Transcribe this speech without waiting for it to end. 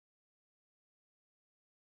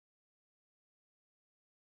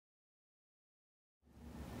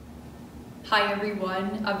Hi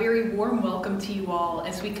everyone, a very warm welcome to you all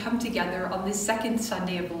as we come together on this second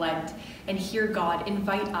Sunday of Lent and hear God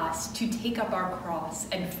invite us to take up our cross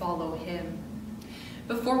and follow Him.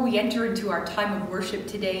 Before we enter into our time of worship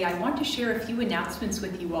today, I want to share a few announcements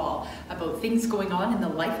with you all about things going on in the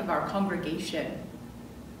life of our congregation.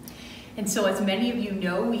 And so as many of you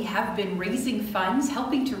know, we have been raising funds,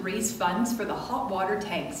 helping to raise funds for the hot water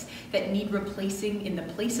tanks that need replacing in the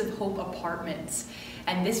Place of Hope apartments.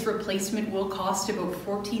 And this replacement will cost about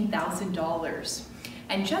 $14,000.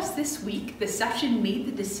 And just this week, the session made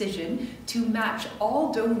the decision to match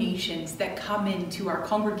all donations that come into our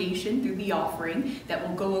congregation through the offering that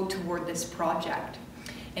will go out toward this project.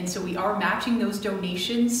 And so we are matching those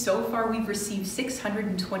donations. So far we've received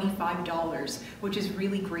 $625, which is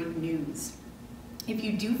really great news. If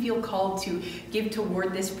you do feel called to give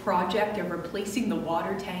toward this project of replacing the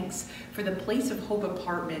water tanks for the Place of Hope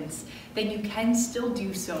apartments, then you can still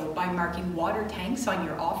do so by marking water tanks on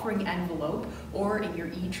your offering envelope or in your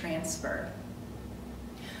e-transfer.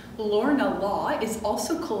 Lorna Law is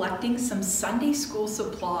also collecting some Sunday school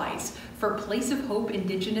supplies for Place of Hope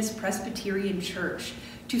Indigenous Presbyterian Church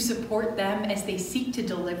to support them as they seek to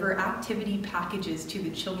deliver activity packages to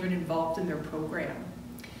the children involved in their program.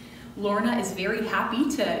 Lorna is very happy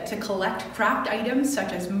to collect craft items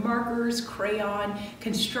such as markers, crayon,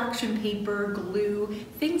 construction paper, glue,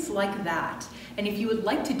 things like that. And if you would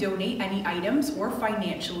like to donate any items or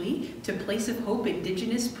financially to Place of Hope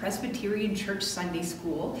Indigenous Presbyterian Church Sunday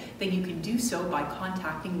School, then you can do so by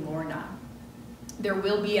contacting Lorna. There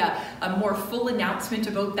will be a more full announcement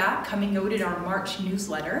about that coming out in our March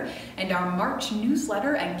newsletter, and our March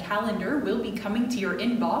newsletter and calendar will be coming to your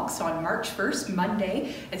inbox on March 1st,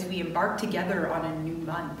 Monday, as we embark together on a new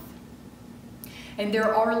month. And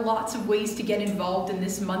there are lots of ways to get involved in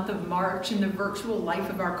this month of March in the virtual life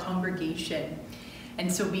of our congregation.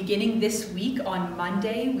 And so beginning this week on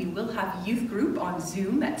Monday, we will have youth group on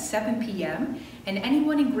Zoom at 7 p.m. and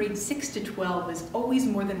anyone in grades 6 to 12 is always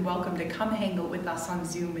more than welcome to come hang out with us on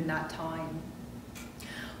Zoom in that time.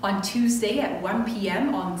 On Tuesday at 1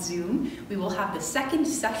 p.m. on Zoom, we will have the second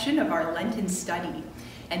session of our Lenten study.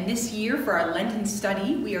 And this year for our Lenten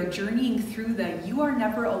study, we are journeying through the You Are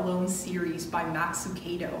Never Alone series by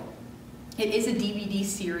MacIntosh. It is a DVD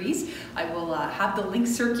series. I will have the link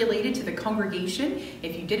circulated to the congregation.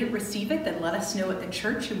 If you didn't receive it, then let us know at the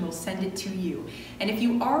church and we'll send it to you. And if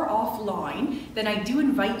you are offline, then I do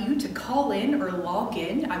invite you to call in or log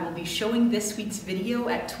in. I will be showing this week's video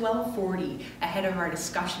at 12:40 ahead of our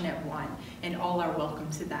discussion at 1, and all are welcome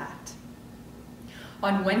to that.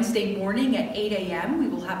 On Wednesday morning at 8 a.m., we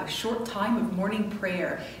will have a short time of morning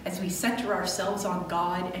prayer as we center ourselves on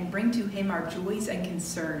God and bring to Him our joys and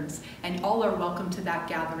concerns, and all are welcome to that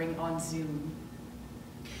gathering on Zoom.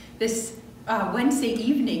 This Wednesday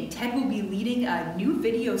evening, Ted will be leading a new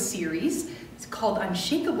video series. It's called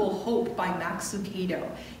Unshakable Hope by MacIntosh.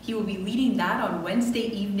 He will be leading that on Wednesday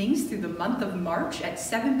evenings through the month of March at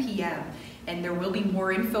 7 p.m. And there will be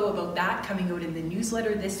more info about that coming out in the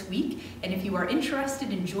newsletter this week. And if you are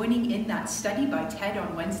interested in joining in that study by Ted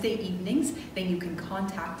on Wednesday evenings, then you can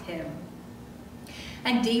contact him.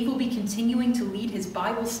 And Dave will be continuing to lead his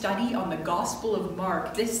Bible study on the Gospel of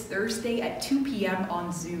Mark this Thursday at 2 p.m.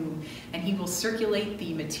 on Zoom. And he will circulate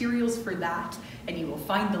the materials for that, and you will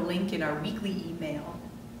find the link in our weekly email.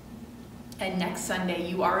 And next Sunday,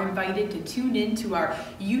 you are invited to tune in to our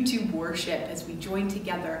YouTube worship as we join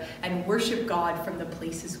together and worship God from the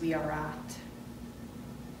places we are at.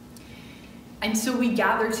 And so we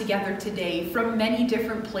gather together today from many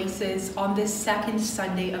different places on this second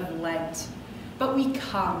Sunday of Lent. But we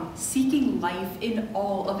come seeking life in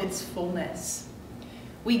all of its fullness.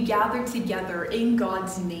 We gather together in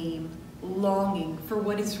God's name, longing for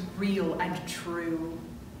what is real and true.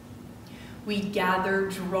 We gather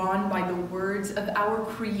drawn by the words of our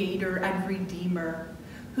Creator and Redeemer,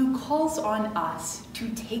 who calls on us to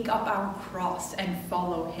take up our cross and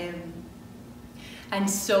follow Him. And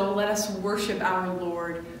so let us worship our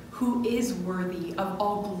Lord, who is worthy of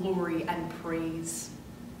all glory and praise.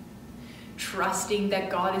 Trusting that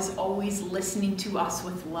God is always listening to us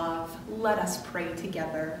with love, let us pray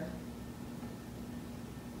together.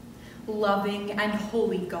 Loving and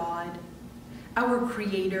holy God, our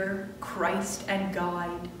Creator, Christ and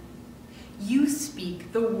Guide, you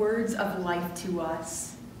speak the words of life to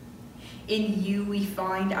us. In you we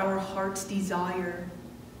find our heart's desire.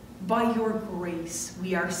 By your grace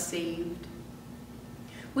we are saved.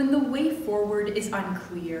 When the way forward is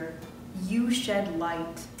unclear, you shed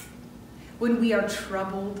light. When we are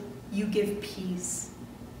troubled, you give peace.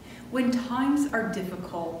 When times are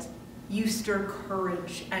difficult, you stir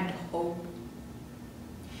courage and hope.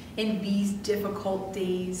 In these difficult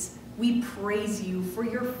days, we praise you for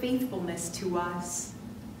your faithfulness to us.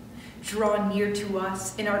 Draw near to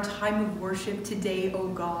us in our time of worship today, O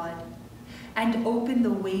God, and open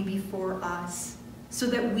the way before us so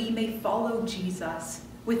that we may follow Jesus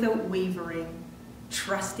without wavering,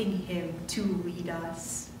 trusting him to lead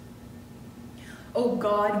us. O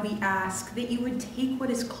God, we ask that you would take what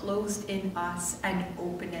is closed in us and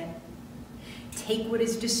open it. Take what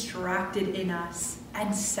is distracted in us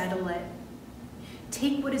and settle it.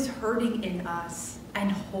 Take what is hurting in us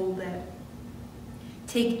and hold it.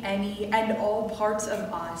 Take any and all parts of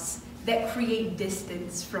us that create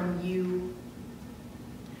distance from you.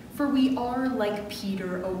 For we are like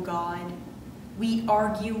Peter, O God. We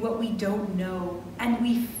argue what we don't know, and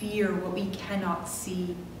we fear what we cannot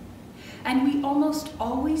see. And we almost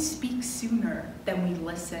always speak sooner than we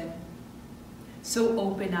listen. So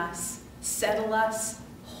open us, settle us,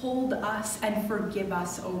 hold us, and forgive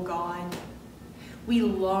us, O God. We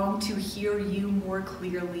long to hear you more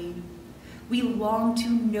clearly. We long to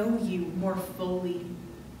know you more fully.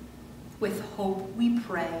 With hope we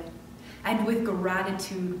pray, and with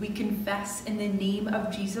gratitude we confess in the name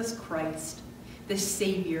of Jesus Christ, the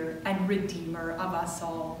Savior and Redeemer of us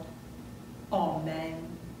all. Amen.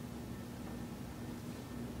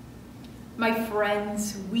 My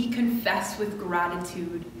friends, we confess with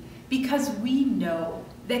gratitude because we know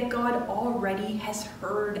that God already has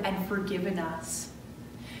heard and forgiven us.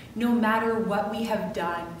 No matter what we have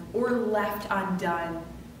done or left undone,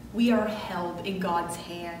 we are held in God's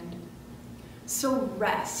hand. So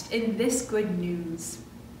rest in this good news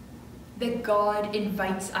that God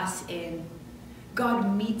invites us in.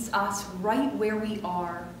 God meets us right where we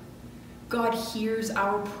are. God hears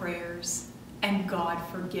our prayers, and God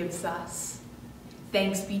forgives us.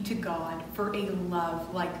 Thanks be to God for a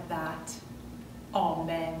love like that.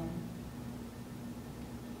 Amen.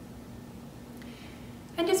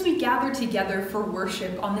 And as we gather together for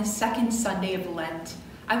worship on the second Sunday of Lent,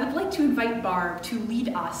 I would like to invite Barb to lead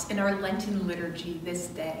us in our Lenten liturgy this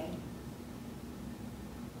day.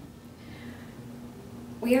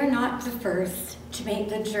 We are not the first to make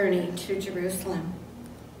the journey to Jerusalem.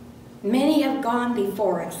 Many have gone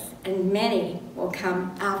before us, and many will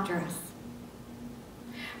come after us.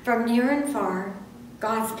 From near and far,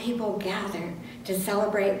 God's people gather to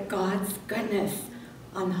celebrate God's goodness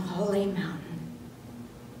on the holy mountain.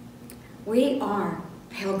 We are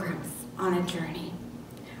pilgrims on a journey.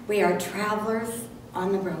 We are travelers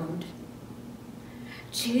on the road.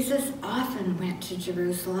 Jesus often went to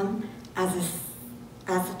Jerusalem as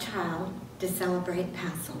a child to celebrate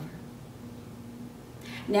Passover.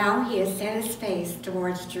 Now he has set his face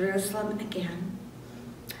towards Jerusalem again,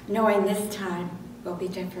 knowing this time will be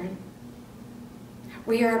different.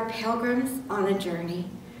 We are pilgrims on a journey.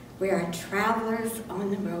 We are travelers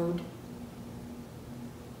on the road.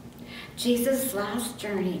 Jesus' last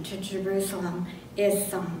journey to Jerusalem is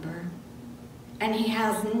somber, and he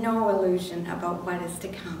has no illusion about what is to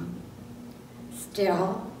come.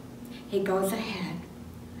 Still, he goes ahead,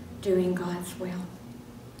 doing God's will.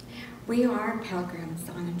 We are pilgrims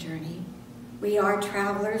on a journey. We are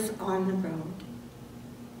travelers on the road.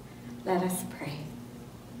 Let us pray.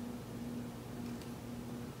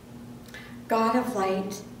 God of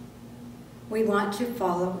light, we want to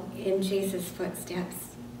follow in Jesus' footsteps,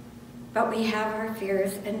 but we have our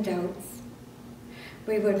fears and doubts.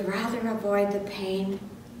 We would rather avoid the pain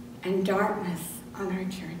and darkness on our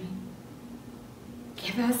journey.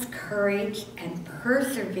 Give us courage and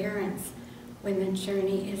perseverance when the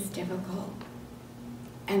journey is difficult,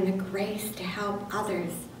 and the grace to help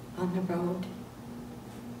others on the road.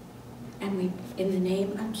 And in the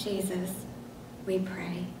name of Jesus, we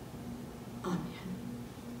pray. Amen.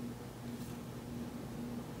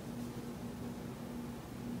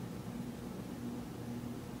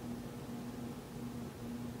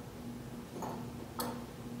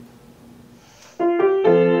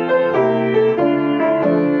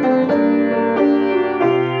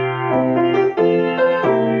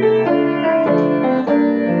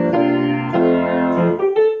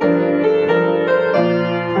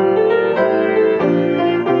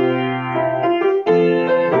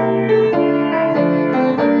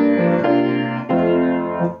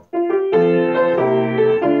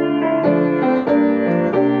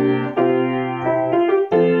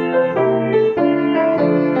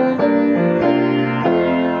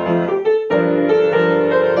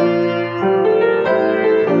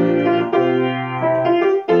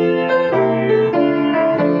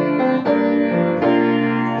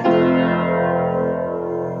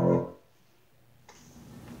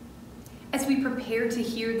 As we prepare to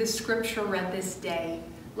hear the scripture read this day,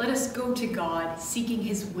 Let us go to God, seeking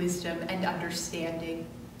his wisdom and understanding.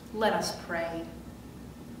 Let us pray.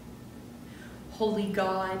 Holy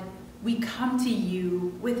God, we come to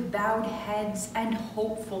you with bowed heads and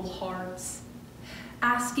hopeful hearts,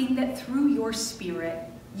 asking that through your Spirit,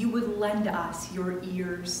 you would lend us your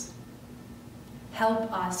ears.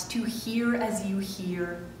 Help us to hear as you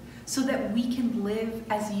hear, so that we can live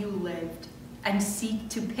as you lived and seek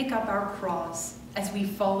to pick up our cross as we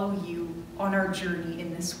follow you on our journey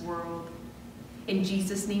in this world. In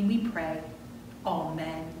Jesus' name we pray.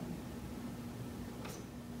 Amen.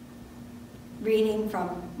 Reading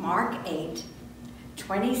from Mark 8,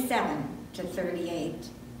 27 to 38.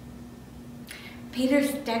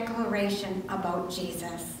 Peter's declaration about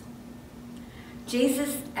Jesus.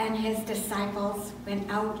 Jesus and his disciples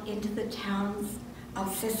went out into the towns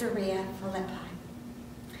of Caesarea Philippi.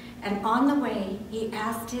 And on the way, he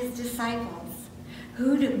asked his disciples,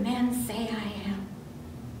 "Who do men say I am?"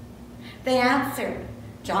 They answered,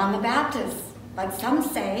 "John the Baptist, but some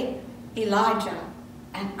say Elijah,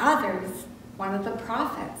 and others one of the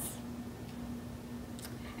prophets."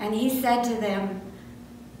 And he said to them,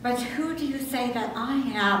 "But who do you say that I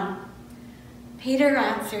am?" Peter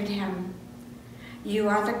answered him, "You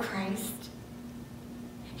are the Christ."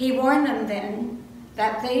 He warned them then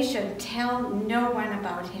that they should tell no one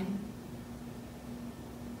about him.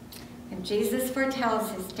 And Jesus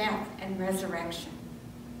foretells his death and resurrection.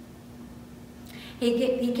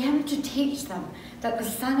 He began to teach them that the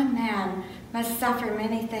Son of Man must suffer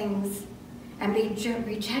many things and be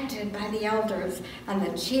rejected by the elders and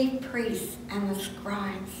the chief priests and the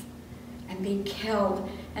scribes, and be killed,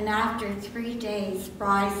 and after 3 days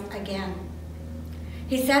rise again.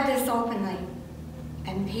 He said this openly,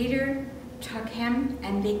 and Peter took him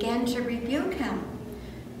and began to rebuke him.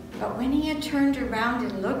 But when he had turned around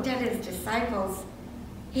and looked at his disciples,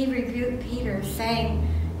 he rebuked Peter, saying,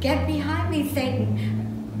 "Get behind me,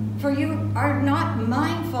 Satan, for you are not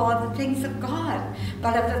mindful of the things of God,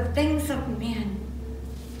 but of the things of men."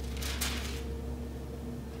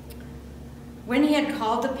 When he had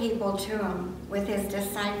called the people to him with his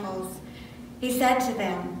disciples, he said to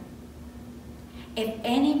them, "If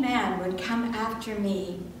any man would come after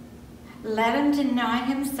me, let him deny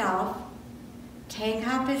himself, take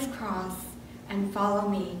up his cross, and follow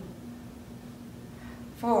me.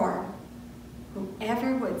 For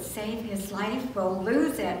whoever would save his life will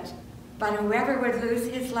lose it, but whoever would lose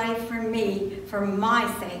his life for me, for my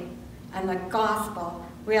sake, and the gospel,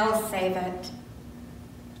 will save it.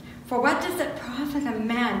 For what does it profit a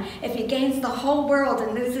man if he gains the whole world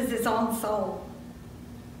and loses his own soul?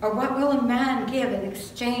 Or what will a man give in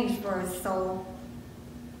exchange for his soul?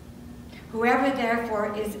 Whoever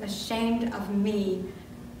therefore is ashamed of me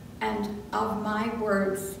and of my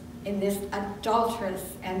words in this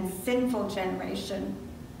adulterous and sinful generation,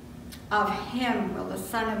 of him will the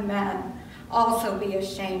Son of Man also be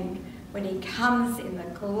ashamed when he comes in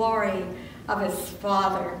the glory of his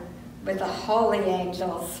Father with the holy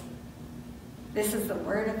angels." This is the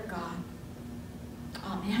word of God.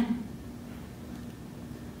 Amen.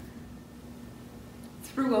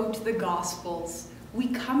 Throughout the Gospels, we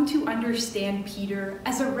come to understand Peter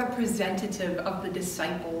as a representative of the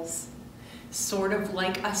disciples, sort of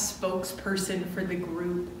like a spokesperson for the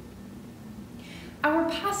group. Our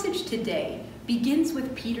passage today begins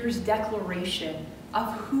with Peter's declaration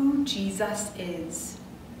of who Jesus is.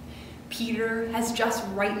 Peter has just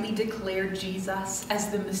rightly declared Jesus as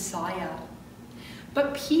the Messiah.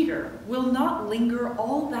 But Peter will not linger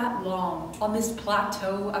all that long on this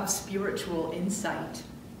plateau of spiritual insight.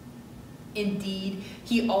 Indeed,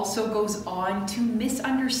 he also goes on to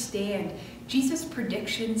misunderstand Jesus'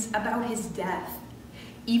 predictions about his death,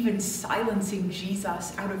 even silencing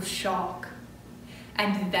Jesus out of shock.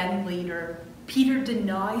 And then later, Peter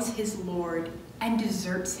denies his Lord and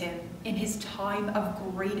deserts him in his time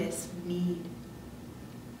of greatest need.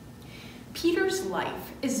 Peter's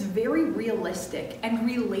life is very realistic and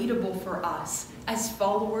relatable for us as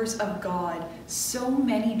followers of God so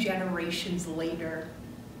many generations later.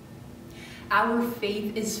 Our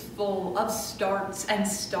faith is full of starts and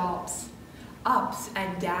stops, ups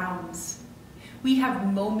and downs. We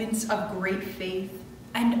have moments of great faith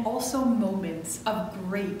and also moments of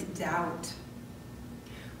great doubt.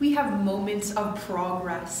 We have moments of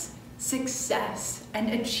progress, success, and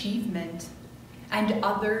achievement, and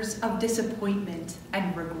others of disappointment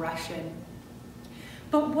and regression.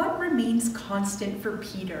 But what remains constant for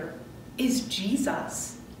Peter is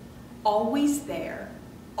Jesus, always there,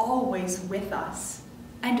 always with us,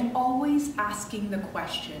 and always asking the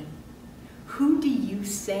question, "Who do you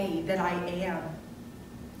say that I am?"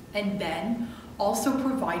 And then also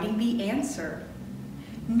providing the answer,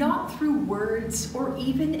 not through words or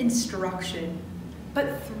even instruction,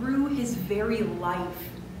 but through his very life,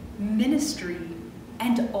 ministry,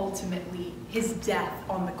 and ultimately his death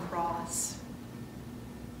on the cross.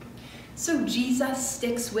 So Jesus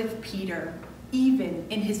sticks with Peter, even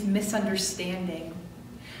in his misunderstanding,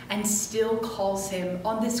 and still calls him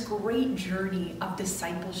on this great journey of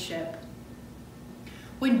discipleship.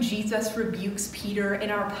 When Jesus rebukes Peter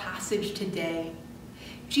in our passage today,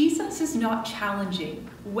 Jesus is not challenging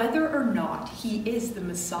whether or not he is the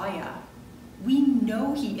Messiah. We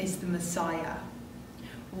know he is the Messiah.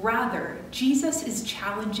 Rather, Jesus is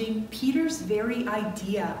challenging Peter's very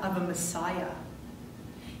idea of a Messiah.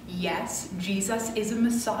 Yes, Jesus is a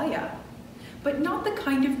Messiah, but not the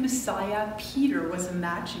kind of Messiah Peter was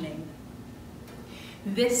imagining.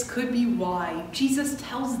 This could be why Jesus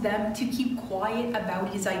tells them to keep quiet about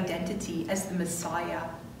his identity as the Messiah,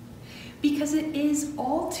 because it is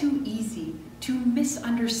all too easy to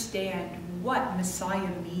misunderstand what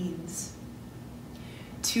Messiah means.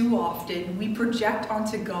 Too often, we project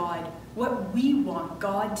onto God what we want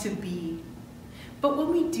God to be. But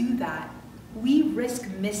when we do that, we risk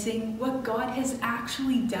missing what God has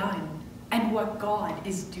actually done and what God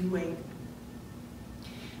is doing.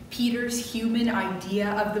 Peter's human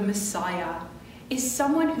idea of the Messiah is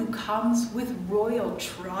someone who comes with royal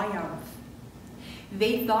triumph.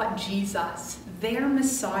 They thought Jesus, their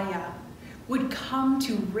Messiah, would come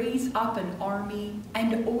to raise up an army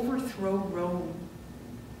and overthrow Rome.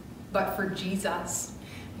 But for Jesus,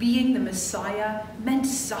 being the Messiah meant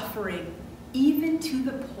suffering, even to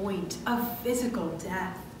the point of physical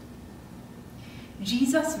death.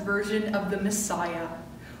 Jesus' version of the Messiah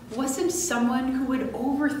wasn't someone who would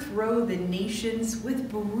overthrow the nations with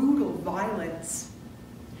brutal violence.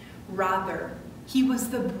 Rather, he was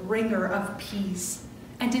the bringer of peace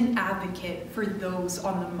and an advocate for those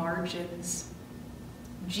on the margins.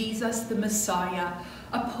 Jesus, the Messiah,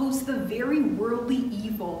 opposed the very worldly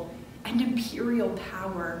evil and imperial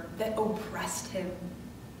power that oppressed him.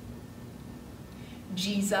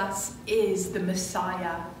 Jesus is the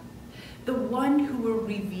Messiah, the one who will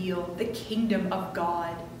reveal the kingdom of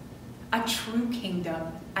God, a true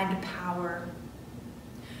kingdom and power.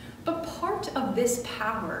 But part of this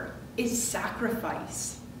power is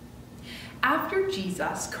sacrifice. After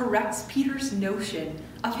Jesus corrects Peter's notion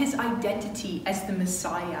of his identity as the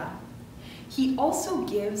Messiah, he also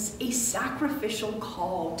gives a sacrificial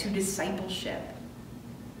call to discipleship.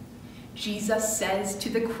 Jesus says to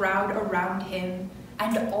the crowd around him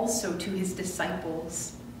and also to his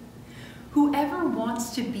disciples, "Whoever wants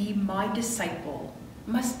to be my disciple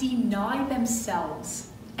must deny themselves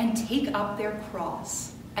and take up their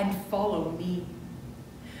cross and follow me.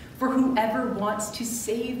 For whoever wants to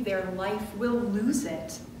save their life will lose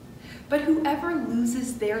it, but whoever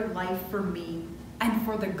loses their life for me and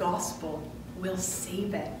for the gospel will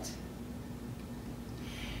save it."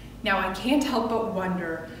 Now, I can't help but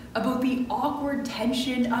wonder about the awkward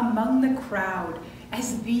tension among the crowd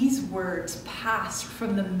as these words passed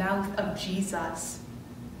from the mouth of Jesus,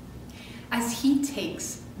 as he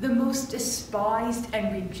takes the most despised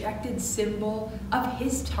and rejected symbol of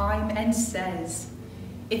his time and says,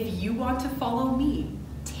 "If you want to follow me,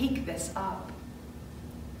 take this up."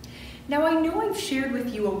 Now, I know I've shared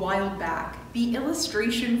with you a while back the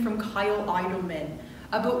illustration from Kyle Idleman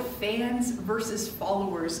about fans versus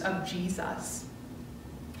followers of Jesus.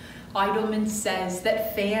 Idleman says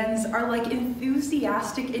that fans are like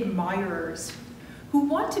enthusiastic admirers who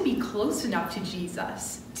want to be close enough to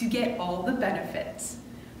Jesus to get all the benefits,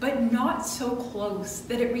 but not so close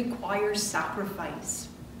that it requires sacrifice.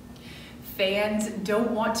 Fans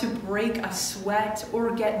don't want to break a sweat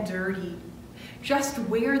or get dirty. Just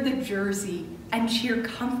wear the jersey and cheer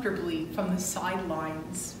comfortably from the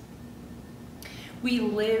sidelines. We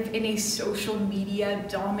live in a social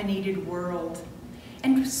media-dominated world,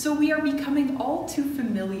 and so we are becoming all too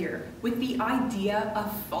familiar with the idea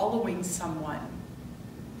of following someone.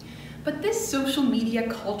 But this social media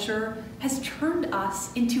culture has turned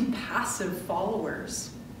us into passive followers.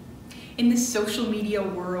 In the social media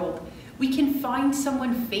world, we can find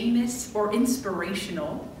someone famous or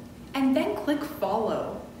inspirational and then click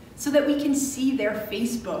follow so that we can see their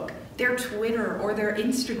Facebook, their Twitter, or their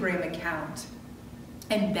Instagram account.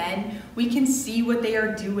 And then we can see what they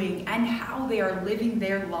are doing and how they are living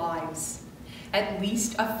their lives, at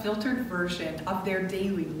least a filtered version of their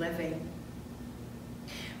daily living.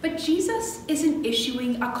 But Jesus isn't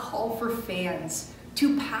issuing a call for fans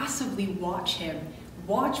to passively watch him,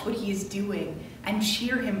 watch what he is doing, and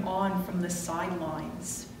cheer him on from the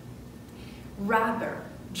sidelines. Rather,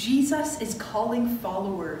 Jesus is calling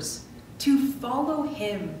followers to follow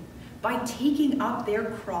him by taking up their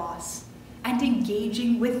cross and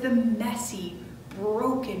engaging with the messy,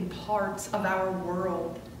 broken parts of our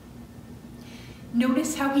world.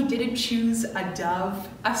 Notice how he didn't choose a dove,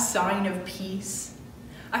 a sign of peace,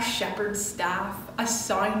 a shepherd's staff, a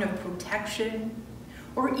sign of protection,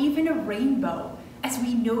 or even a rainbow, as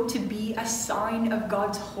we know to be a sign of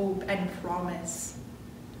God's hope and promise.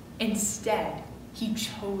 Instead, he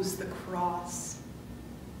chose the cross.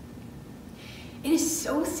 It is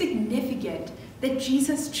so significant that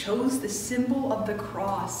Jesus chose the symbol of the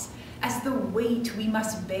cross as the weight we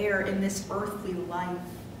must bear in this earthly life.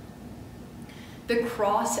 The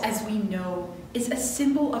cross, as we know, is a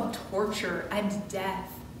symbol of torture and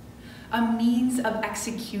death, a means of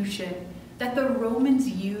execution that the Romans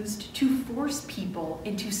used to force people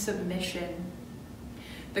into submission.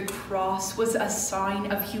 The cross was a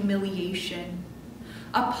sign of humiliation,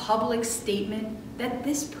 a public statement that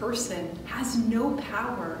this person has no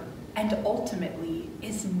power and ultimately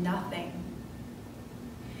is nothing.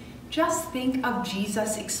 Just think of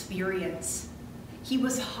Jesus' experience. He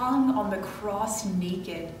was hung on the cross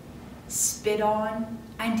naked, spit on,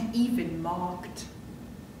 and even mocked.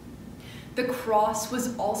 The cross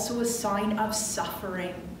was also a sign of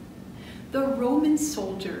suffering. The Roman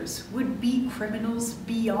soldiers would beat criminals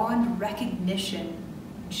beyond recognition,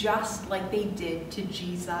 just like they did to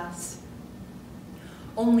Jesus.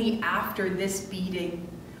 Only after this beating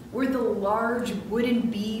were the large wooden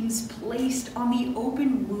beams placed on the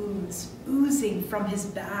open wounds oozing from his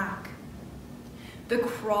back. The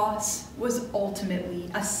cross was ultimately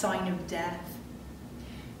a sign of death.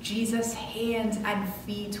 Jesus' hands and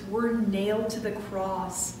feet were nailed to the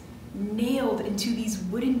cross, nailed into these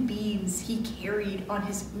wooden beams he carried on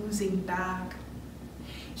his oozing back.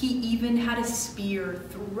 He even had a spear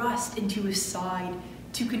thrust into his side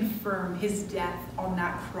to confirm his death on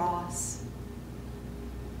that cross.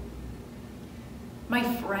 My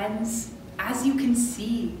friends, as you can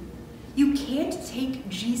see, you can't take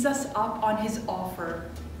Jesus up on his offer,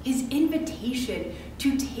 his invitation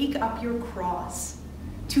to take up your cross,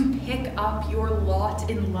 to pick up your lot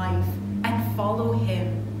in life and follow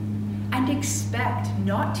him, and expect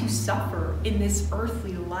not to suffer in this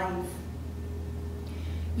earthly life.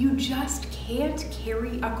 You just can't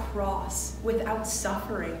carry a cross without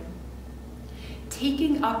suffering.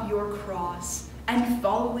 Taking up your cross and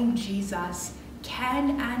following Jesus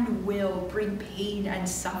can and will bring pain and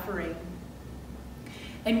suffering.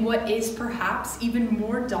 And what is perhaps even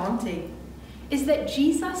more daunting is that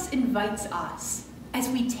Jesus invites us, as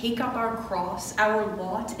we take up our cross, our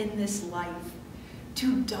lot in this life,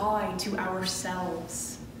 to die to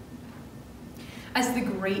ourselves. As the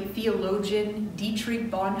great theologian Dietrich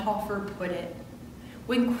Bonhoeffer put it,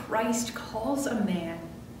 when Christ calls a man,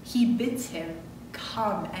 he bids him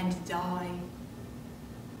come and die.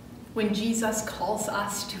 When Jesus calls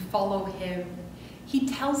us to follow him, he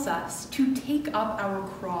tells us to take up our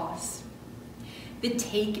cross. The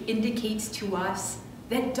take indicates to us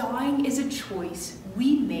that dying is a choice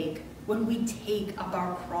we make when we take up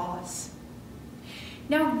our cross.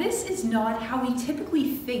 Now, this is not how we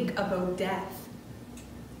typically think about death.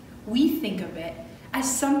 We think of it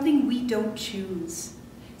as something we don't choose,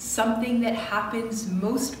 something that happens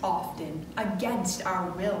most often against our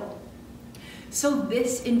will. So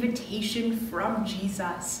this invitation from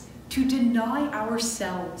Jesus to deny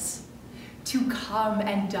ourselves, to come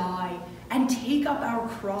and die and take up our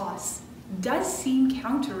cross does seem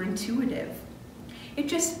counterintuitive. It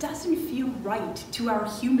just doesn't feel right to our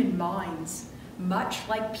human minds, much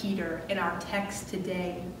like Peter in our text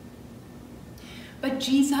today. But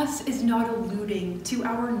Jesus is not alluding to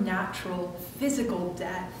our natural physical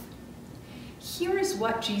death. Here is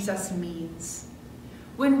what Jesus means.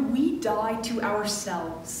 When we die to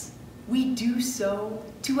ourselves, we do so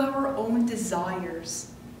to our own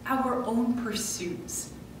desires, our own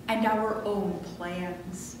pursuits, and our own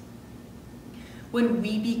plans. When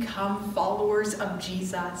we become followers of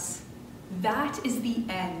Jesus, that is the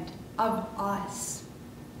end of us.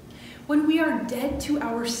 When we are dead to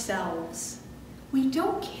ourselves, we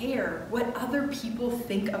don't care what other people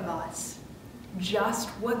think of us, just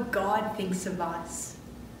what God thinks of us.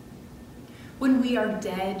 When we are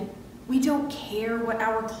dead, we don't care what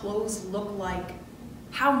our clothes look like,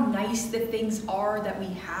 how nice the things are that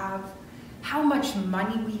we have, how much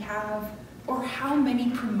money we have, or how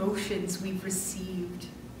many promotions we've received.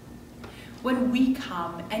 When we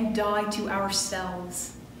come and die to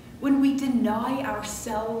ourselves, when we deny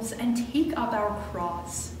ourselves and take up our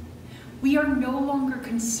cross, we are no longer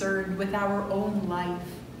concerned with our own life,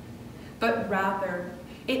 but rather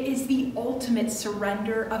it is the ultimate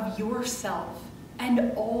surrender of yourself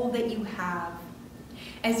and all that you have,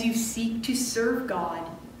 as you seek to serve God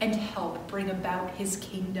and help bring about his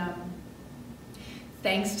kingdom.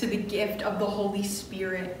 Thanks to the gift of the Holy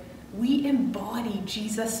Spirit, we embody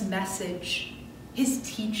Jesus' message, his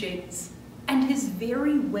teachings, and his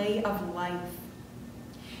very way of life.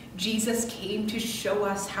 Jesus came to show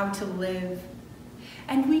us how to live,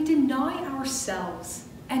 and we deny ourselves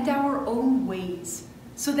and our own ways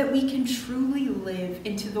so that we can truly live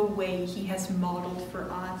into the way he has modeled for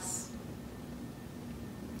us.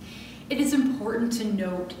 It is important to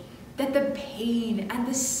note that the pain and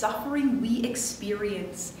the suffering we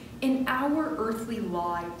experience in our earthly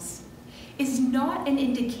lives is not an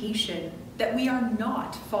indication that we are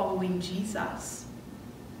not following Jesus.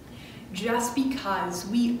 Just because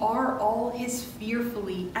we are all his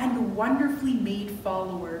fearfully and wonderfully made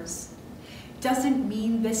followers doesn't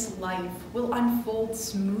mean this life will unfold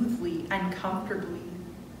smoothly and comfortably.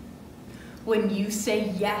 When you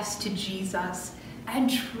say yes to Jesus and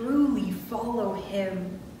truly follow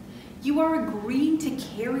him, you are agreeing to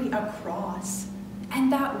carry a cross,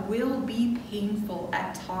 and that will be painful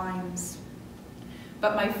at times.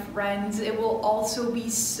 But my friends, it will also be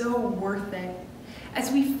so worth it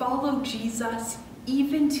as we follow Jesus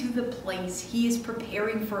even to the place he is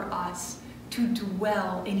preparing for us to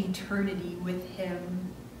dwell in eternity with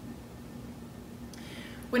him.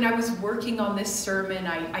 When I was working on this sermon,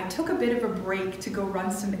 I took a bit of a break to go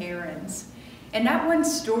run some errands. And at one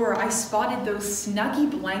store, I spotted those Snuggie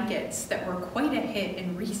blankets that were quite a hit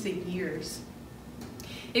in recent years.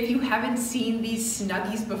 If you haven't seen these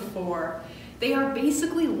Snuggies before, they are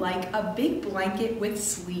basically like a big blanket with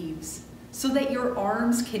sleeves, so that your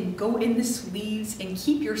arms can go in the sleeves and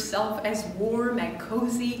keep yourself as warm and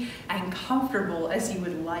cozy and comfortable as you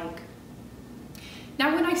would like.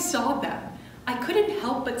 Now, when I saw them, I couldn't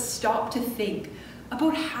help but stop to think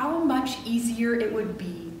about how much easier it would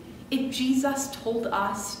be if Jesus told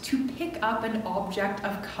us to pick up an object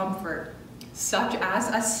of comfort, such as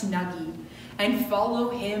a Snuggie, and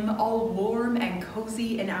follow him all warm and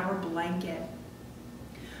cozy in our blanket.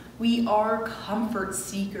 We are comfort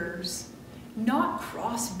seekers, not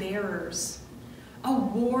cross bearers. A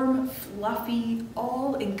warm, fluffy,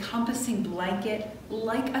 all-encompassing blanket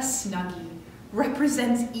like a Snuggie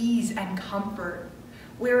represents ease and comfort,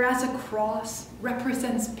 whereas a cross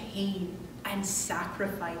represents pain and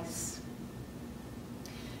sacrifice.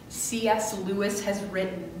 C.S. Lewis has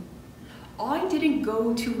written, "I didn't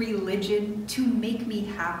go to religion to make me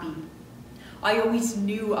happy. I always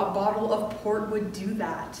knew a bottle of port would do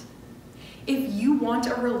that. If you want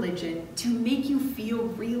a religion to make you feel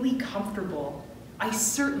really comfortable, I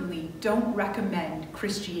certainly don't recommend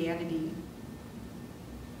Christianity."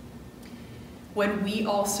 When we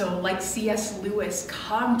also, like C.S. Lewis,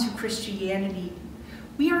 come to Christianity,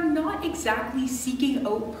 we are not exactly seeking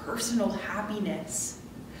out personal happiness,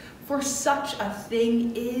 for such a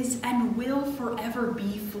thing is and will forever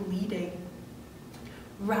be fleeting.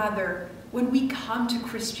 Rather, when we come to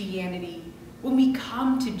Christianity, when we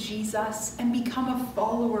come to Jesus and become a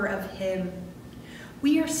follower of him,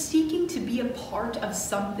 we are seeking to be a part of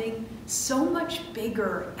something so much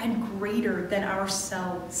bigger and greater than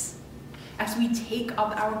ourselves, as we take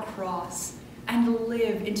up our cross and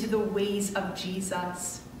live into the ways of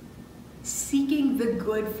Jesus, seeking the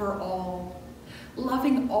good for all,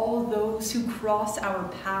 loving all those who cross our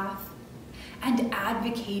path, and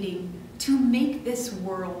advocating to make this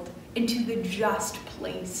world into the just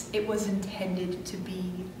place it was intended to be.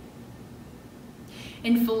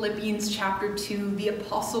 In Philippians chapter 2, the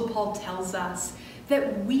Apostle Paul tells us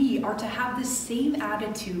that we are to have the same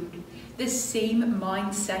attitude, the same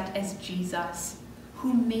mindset as Jesus,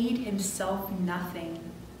 who made himself nothing.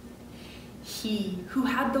 He, who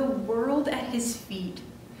had the world at his feet,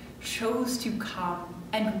 chose to come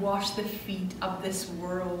and wash the feet of this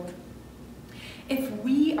world. If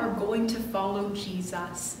we are going to follow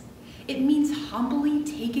Jesus, it means humbly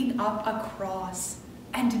taking up a cross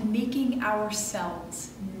and making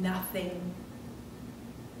ourselves nothing.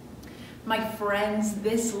 My friends,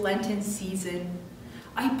 this Lenten season,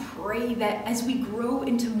 I pray that as we grow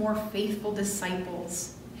into more faithful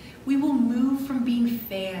disciples, we will move from being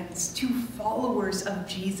fans to followers of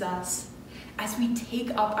Jesus as we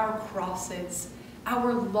take up our crosses,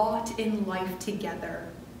 our lot in life together,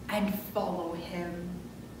 and follow him.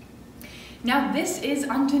 Now, this is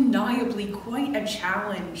undeniably quite a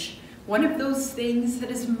challenge, one of those things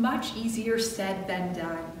that is much easier said than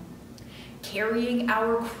done. Carrying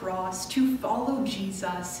our cross to follow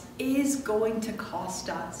Jesus is going to cost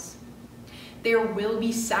us. There will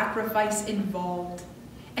be sacrifice involved,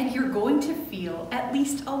 and you're going to feel at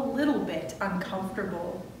least a little bit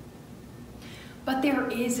uncomfortable. But there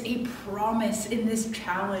is a promise in this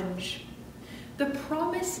challenge. The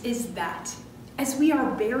promise is that as we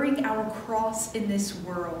are bearing our cross in this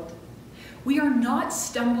world, we are not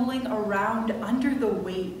stumbling around under the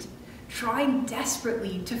weight, trying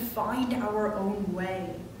desperately to find our own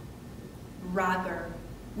way. Rather,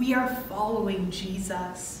 we are following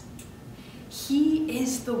Jesus. He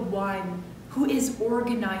is the one who is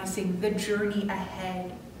organizing the journey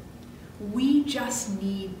ahead. We just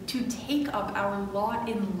need to take up our lot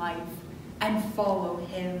in life and follow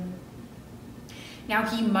him. Now,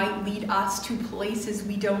 he might lead us to places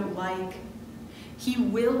we don't like. He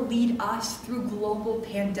will lead us through global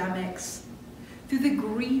pandemics, through the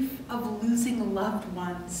grief of losing loved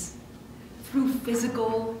ones, through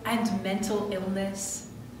physical and mental illness,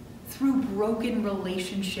 through broken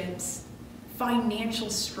relationships, financial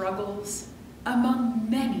struggles, among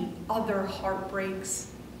many other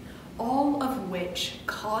heartbreaks, all of which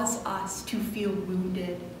cause us to feel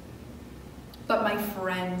wounded. But my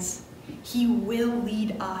friends, he will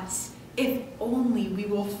lead us if only we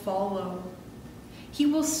will follow. He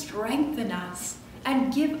will strengthen us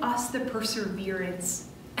and give us the perseverance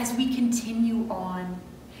as we continue on,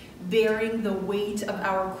 bearing the weight of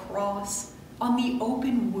our cross on the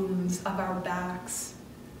open wounds of our backs.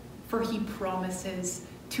 For he promises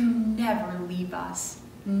to never leave us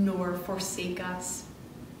nor forsake us.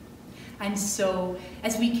 And so,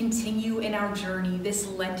 as we continue in our journey this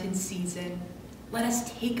Lenten season, let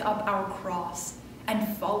us take up our cross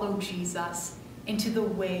and follow Jesus into the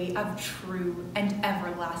way of true and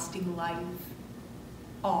everlasting life.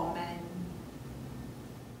 Amen.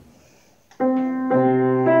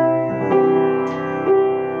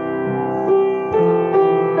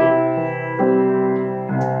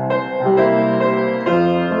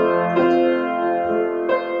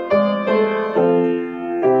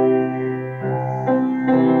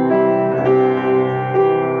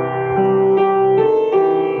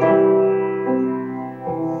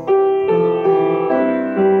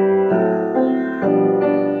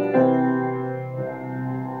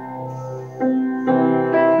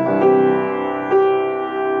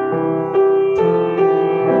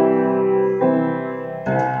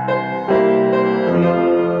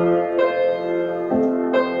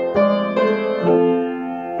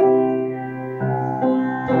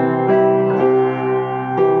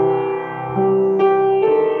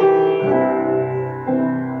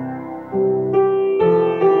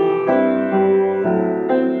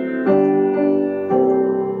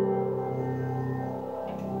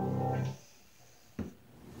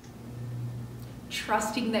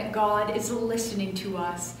 Trusting that God is listening to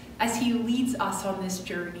us as he leads us on this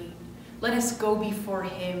journey, let us go before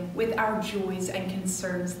him with our joys and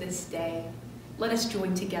concerns this day. Let us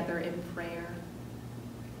join together in prayer.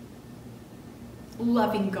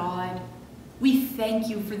 Loving God, we thank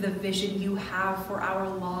you for the vision you have for our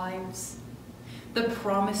lives, the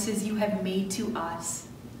promises you have made to us,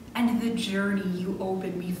 and the journey you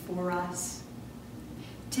open before us.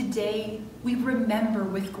 Today, we remember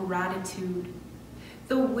with gratitude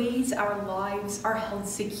the ways our lives are held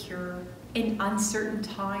secure in uncertain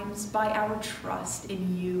times by our trust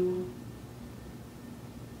in you.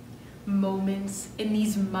 Moments in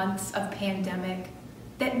these months of pandemic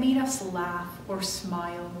that made us laugh or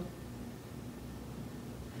smile.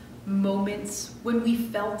 Moments when we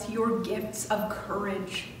felt your gifts of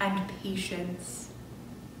courage and patience.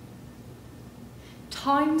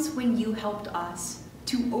 Times when you helped us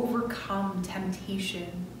to overcome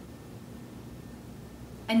temptation.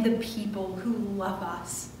 And the people who love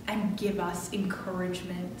us and give us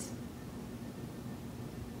encouragement.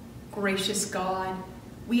 Gracious God,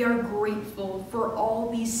 we are grateful for all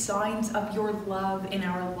these signs of your love in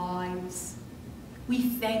our lives. We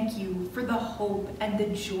thank you for the hope and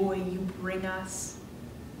the joy you bring us.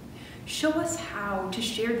 Show us how to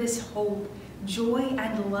share this hope, joy,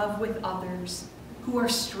 and love with others who are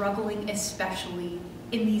struggling especially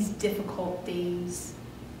in these difficult days.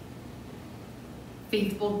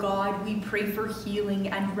 Faithful God, we pray for healing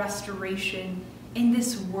and restoration in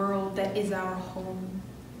this world that is our home.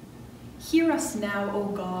 Hear us now, O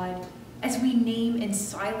God, as we name in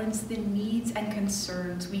silence the needs and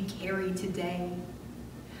concerns we carry today.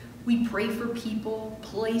 We pray for people,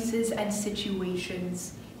 places, and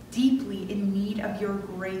situations deeply in need of your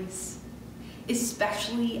grace,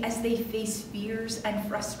 especially as they face fears and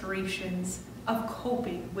frustrations of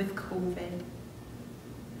coping with COVID.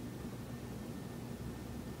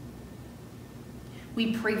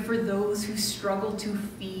 We pray for those who struggle to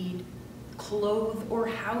feed, clothe, or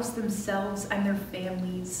house themselves and their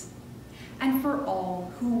families, and for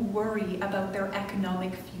all who worry about their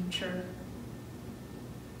economic future.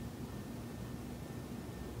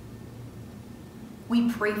 We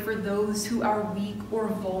pray for those who are weak or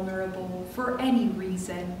vulnerable for any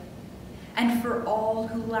reason, and for all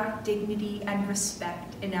who lack dignity and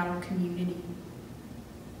respect in our community.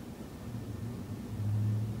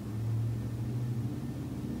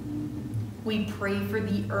 We pray for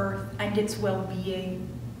the earth and its well-being,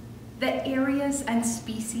 that areas and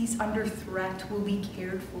species under threat will be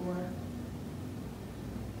cared for.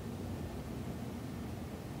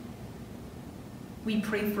 We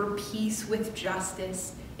pray for peace with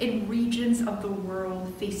justice in regions of the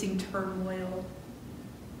world facing turmoil.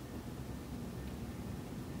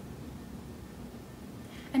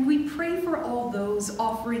 And we pray for all those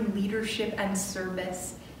offering leadership and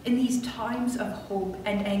service in these times of hope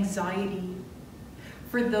and anxiety,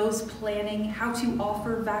 for those planning how to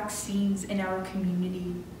offer vaccines in our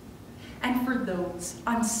community, and for those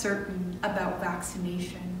uncertain about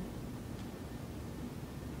vaccination.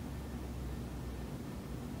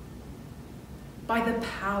 By the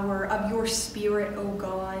power of your Spirit, O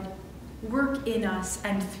God, work in us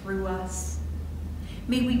and through us.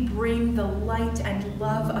 May we bring the light and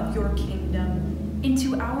love of your kingdom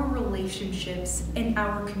into our relationships in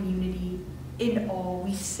our community, in all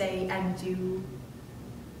we say and do.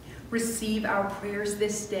 Receive our prayers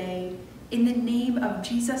this day in the name of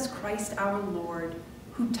Jesus Christ our Lord,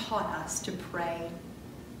 who taught us to pray.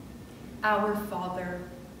 Our Father,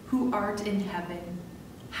 who art in heaven,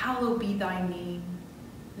 hallowed be thy name.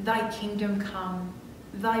 Thy kingdom come,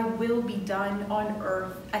 thy will be done on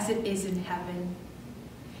earth as it is in heaven.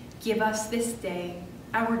 Give us this day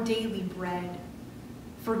our daily bread.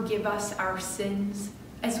 Forgive us our sins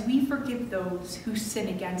as we forgive those who sin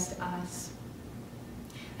against us.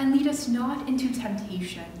 And lead us not into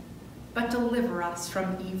temptation, but deliver us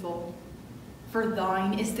from evil. For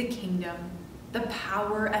thine is the kingdom, the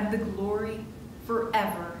power, and the glory,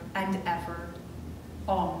 forever and ever.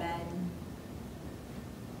 Amen.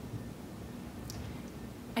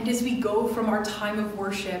 And as we go from our time of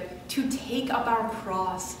worship to take up our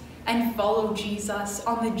cross and follow Jesus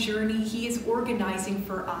on the journey he is organizing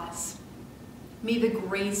for us, may the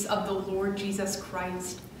grace of the Lord Jesus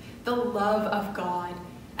Christ, the love of God,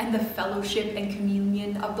 and the fellowship and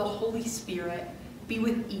communion of the Holy Spirit be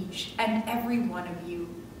with each and every one of you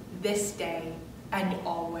this day and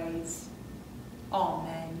always.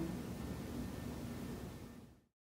 Amen.